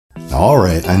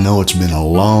Alright, I know it's been a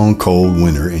long cold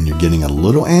winter and you're getting a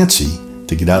little antsy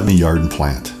to get out in the yard and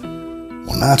plant.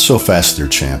 Well, not so fast there,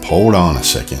 champ. Hold on a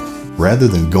second. Rather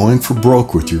than going for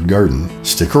broke with your garden,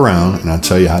 stick around and I'll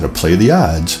tell you how to play the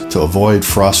odds to avoid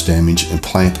frost damage and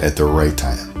plant at the right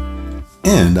time.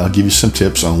 And I'll give you some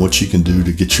tips on what you can do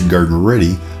to get your garden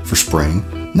ready for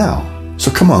spring now.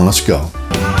 So come on, let's go.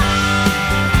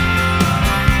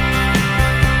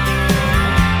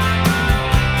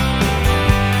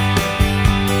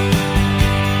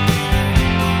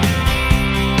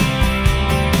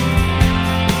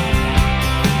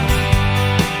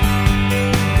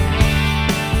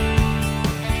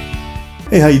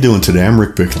 Hey, how you doing today? I'm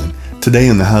Rick Bickling. Today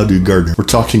in the How Do Gardener, we're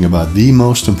talking about the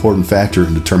most important factor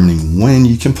in determining when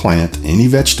you can plant any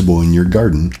vegetable in your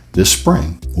garden this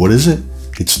spring. What is it?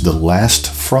 It's the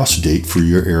last frost date for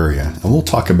your area. And we'll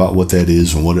talk about what that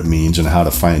is and what it means and how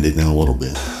to find it in a little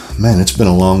bit. Man, it's been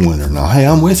a long winter. Now, hey,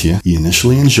 I'm with you. You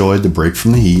initially enjoyed the break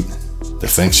from the heat. The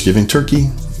Thanksgiving turkey,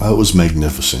 well, it was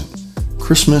magnificent.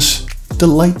 Christmas,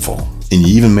 delightful. And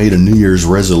you even made a New Year's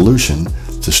resolution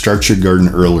to start your garden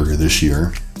earlier this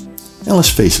year. And let's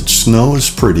face it, snow is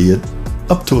pretty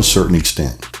up to a certain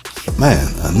extent. But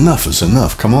man, enough is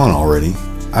enough. Come on already.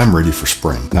 I'm ready for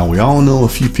spring. Now, we all know a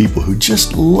few people who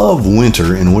just love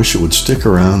winter and wish it would stick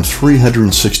around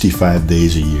 365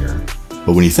 days a year.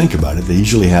 But when you think about it, they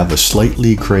usually have a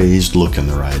slightly crazed look in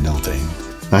their eye, don't they?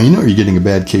 Now, you know you're getting a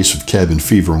bad case of cabin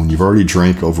fever when you've already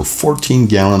drank over 14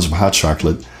 gallons of hot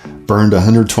chocolate, burned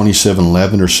 127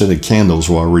 lavender scented candles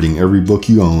while reading every book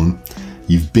you own,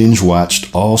 you've binge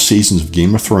watched all seasons of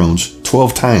Game of Thrones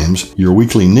 12 times, your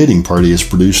weekly knitting party has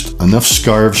produced enough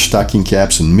scarves, stocking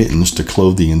caps, and mittens to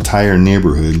clothe the entire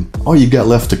neighborhood. All you've got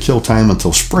left to kill time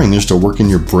until spring is to work in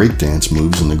your breakdance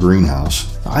moves in the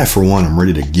greenhouse. I, for one, am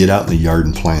ready to get out in the yard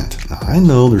and plant. Now, I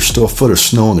know there's still a foot of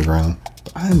snow on the ground.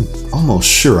 I'm almost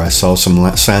sure I saw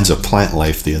some signs of plant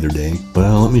life the other day.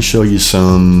 Well, let me show you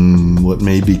some what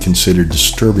may be considered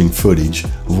disturbing footage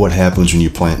of what happens when you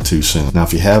plant too soon. Now,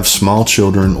 if you have small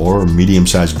children or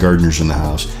medium-sized gardeners in the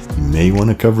house, you may want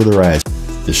to cover their eyes.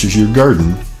 This is your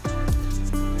garden,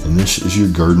 and this is your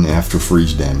garden after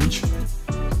freeze damage.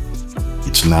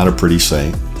 It's not a pretty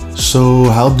sight. So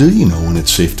how do you know when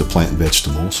it's safe to plant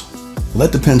vegetables? Well,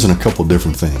 that depends on a couple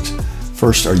different things.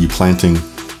 First, are you planting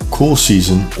cool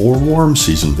season or warm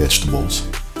season vegetables?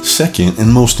 Second,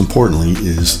 and most importantly,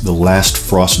 is the last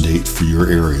frost date for your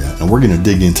area, and we're going to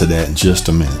dig into that in just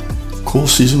a minute. Cool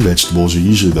season vegetables are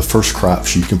usually the first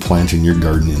crops you can plant in your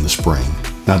garden in the spring.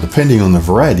 Now, depending on the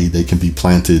variety, they can be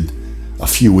planted a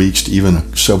few weeks to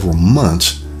even several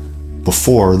months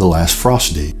before the last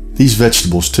frost date. These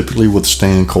vegetables typically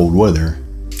withstand cold weather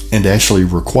and actually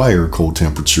require cold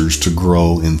temperatures to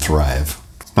grow and thrive.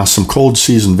 Now, some cold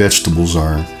season vegetables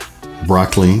are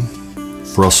broccoli,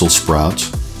 Brussels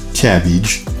sprouts,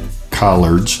 cabbage,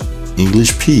 collards,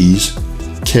 English peas,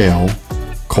 kale,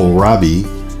 kohlrabi,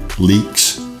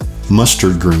 leeks,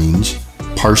 mustard greens,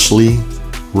 parsley,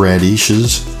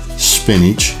 radishes,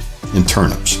 spinach, and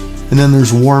turnips. And then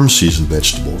there's warm season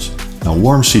vegetables. Now,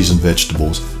 warm season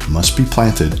vegetables must be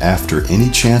planted after any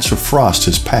chance of frost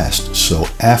has passed, so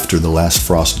after the last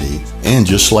frost date. And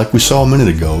just like we saw a minute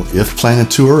ago, if planted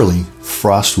too early,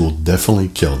 frost will definitely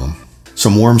kill them.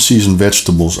 Some warm season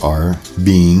vegetables are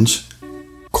beans,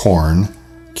 corn,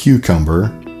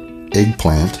 cucumber,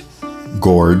 eggplant,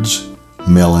 gourds,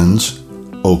 melons,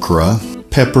 okra,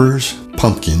 peppers,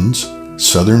 pumpkins,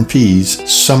 southern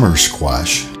peas, summer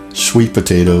squash, sweet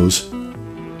potatoes,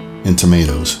 and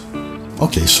tomatoes.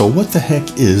 Okay, so what the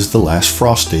heck is the last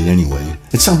frost date anyway?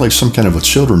 It sounds like some kind of a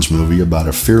children's movie about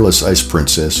a fearless ice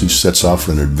princess who sets off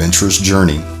on an adventurous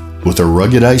journey with a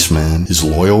rugged iceman, his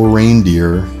loyal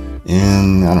reindeer,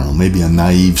 and, I don't know, maybe a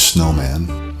naive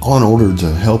snowman, all in order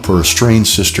to help her estranged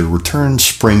sister return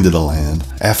spring to the land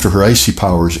after her icy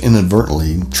powers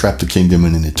inadvertently trapped the kingdom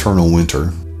in an eternal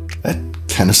winter. That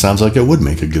kind of sounds like it would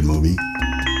make a good movie.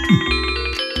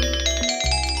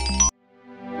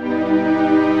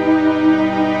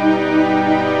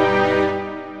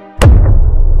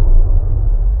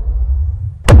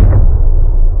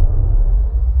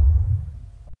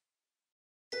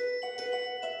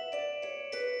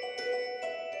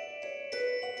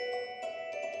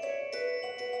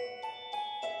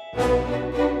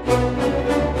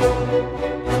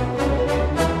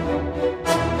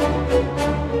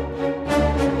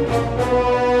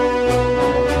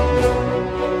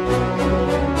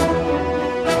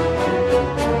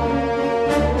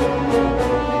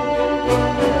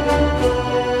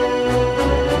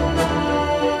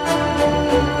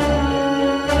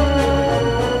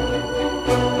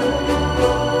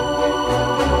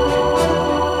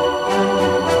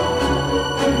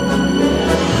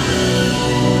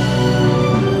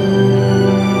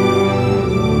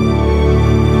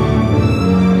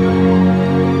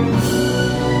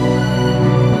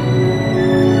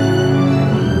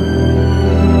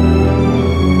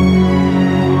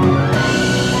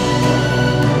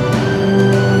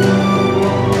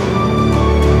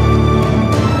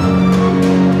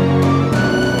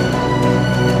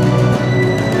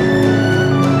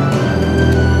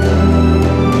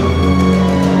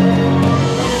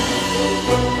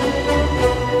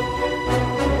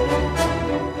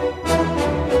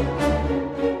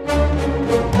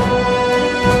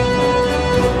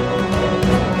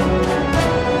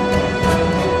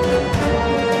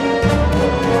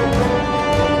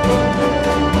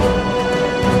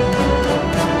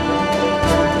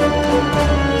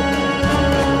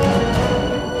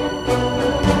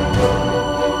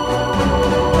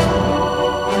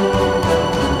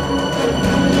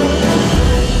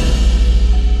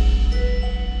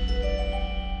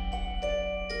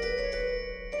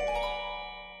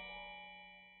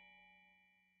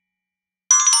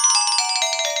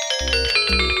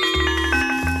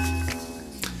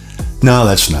 No,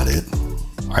 that's not it.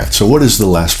 Alright, so what is the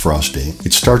last frost date?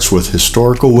 It starts with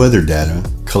historical weather data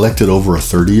collected over a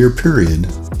 30-year period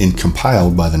and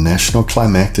compiled by the National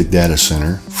Climatic Data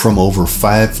Center from over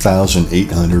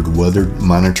 5,800 weather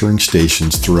monitoring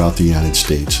stations throughout the United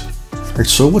States. Alright,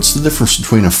 so what's the difference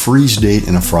between a freeze date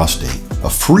and a frost date? A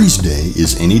freeze day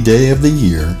is any day of the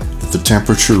year that the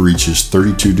temperature reaches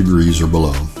 32 degrees or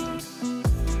below.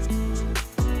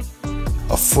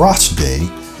 A frost day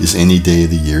is any day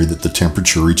of the year that the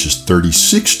temperature reaches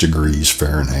 36 degrees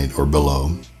Fahrenheit or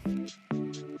below.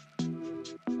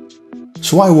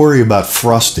 So why worry about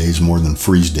frost days more than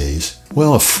freeze days?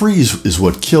 Well, a freeze is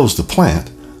what kills the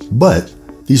plant, but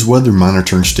these weather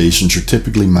monitoring stations are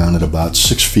typically mounted about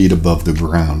 6 feet above the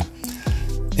ground.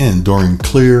 And during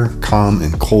clear, calm,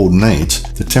 and cold nights,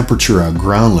 the temperature at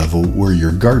ground level where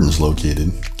your garden's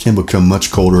located can become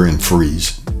much colder and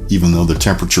freeze, even though the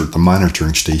temperature at the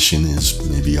monitoring station is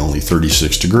maybe only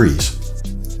 36 degrees.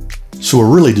 So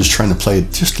we're really just trying to play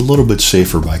it just a little bit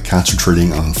safer by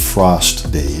concentrating on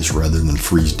frost days rather than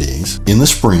freeze days. In the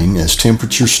spring, as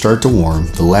temperatures start to warm,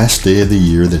 the last day of the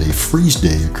year that a freeze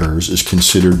day occurs is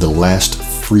considered the last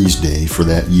freeze day for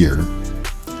that year.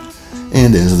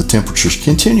 And as the temperatures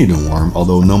continue to warm,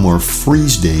 although no more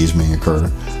freeze days may occur,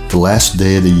 the last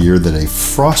day of the year that a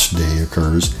frost day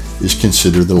occurs is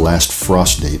considered the last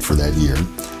frost date for that year,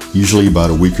 usually about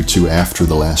a week or two after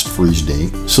the last freeze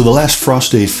date. So the last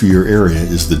frost date for your area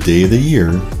is the day of the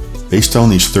year, based on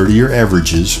these 30-year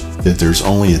averages, that there's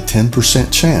only a 10%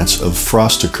 chance of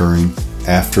frost occurring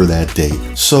after that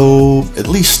date. So at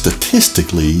least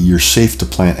statistically, you're safe to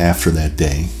plant after that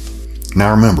day.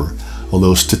 Now remember,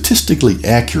 although statistically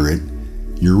accurate,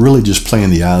 you're really just playing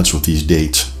the odds with these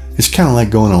dates. It's kind of like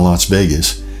going to Las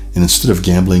Vegas, and instead of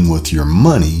gambling with your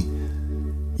money,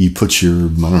 you put your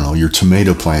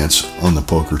tomato plants on the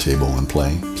poker table and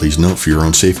play. Please note, for your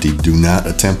own safety, do not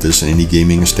attempt this in any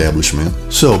gaming establishment.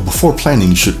 So before planting,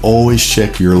 you should always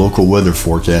check your local weather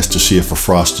forecast to see if a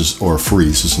frost or a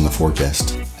freeze is in the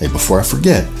forecast. Hey, before I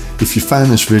forget, if you find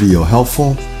this video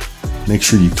helpful, make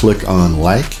sure you click on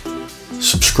like,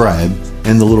 subscribe,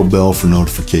 and the little bell for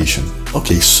notification.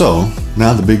 Okay, so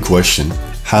now the big question: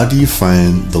 how do you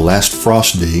find the last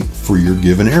frost date for your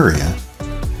given area?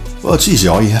 Well, it's easy.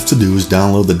 All you have to do is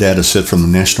download the data set from the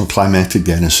National Climatic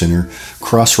Data Center,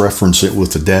 cross-reference it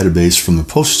with the database from the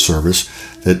Postal Service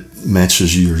that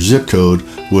matches your zip code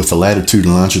with the latitude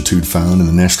and longitude found in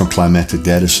the National Climatic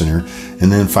Data Center,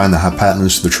 and then find the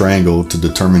hypotenuse of the triangle to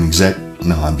determine exact...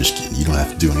 No, I'm just kidding. You don't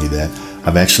have to do any of that.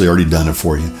 I've actually already done it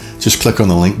for you. Just click on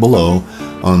the link below.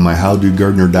 On my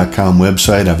howdogardener.com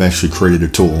website, I've actually created a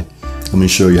tool. Let me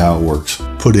show you how it works.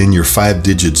 Put in your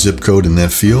 5-digit zip code in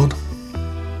that field.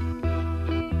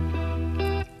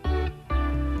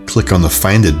 Click on the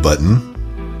Find It button.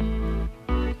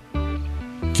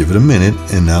 Give it a minute,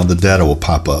 and now the data will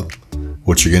pop up.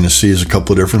 What you're going to see is a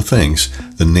couple of different things.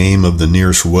 The name of the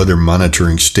nearest weather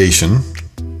monitoring station.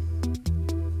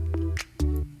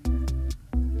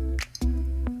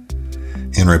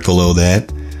 And right below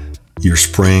that, your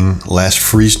spring last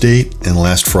freeze date and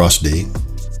last frost date.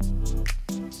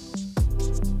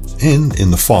 And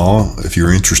in the fall, if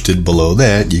you're interested below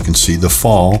that, you can see the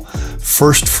fall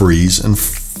first freeze and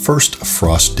first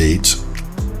frost dates.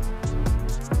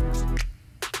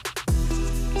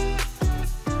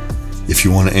 If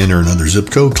you want to enter another zip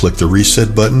code, click the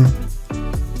reset button,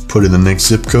 put in the next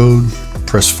zip code,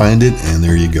 press find it, and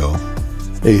there you go.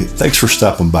 Hey, thanks for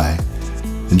stopping by.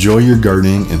 Enjoy your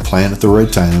gardening and plant at the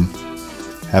right time.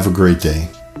 Have a great day.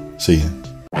 See ya.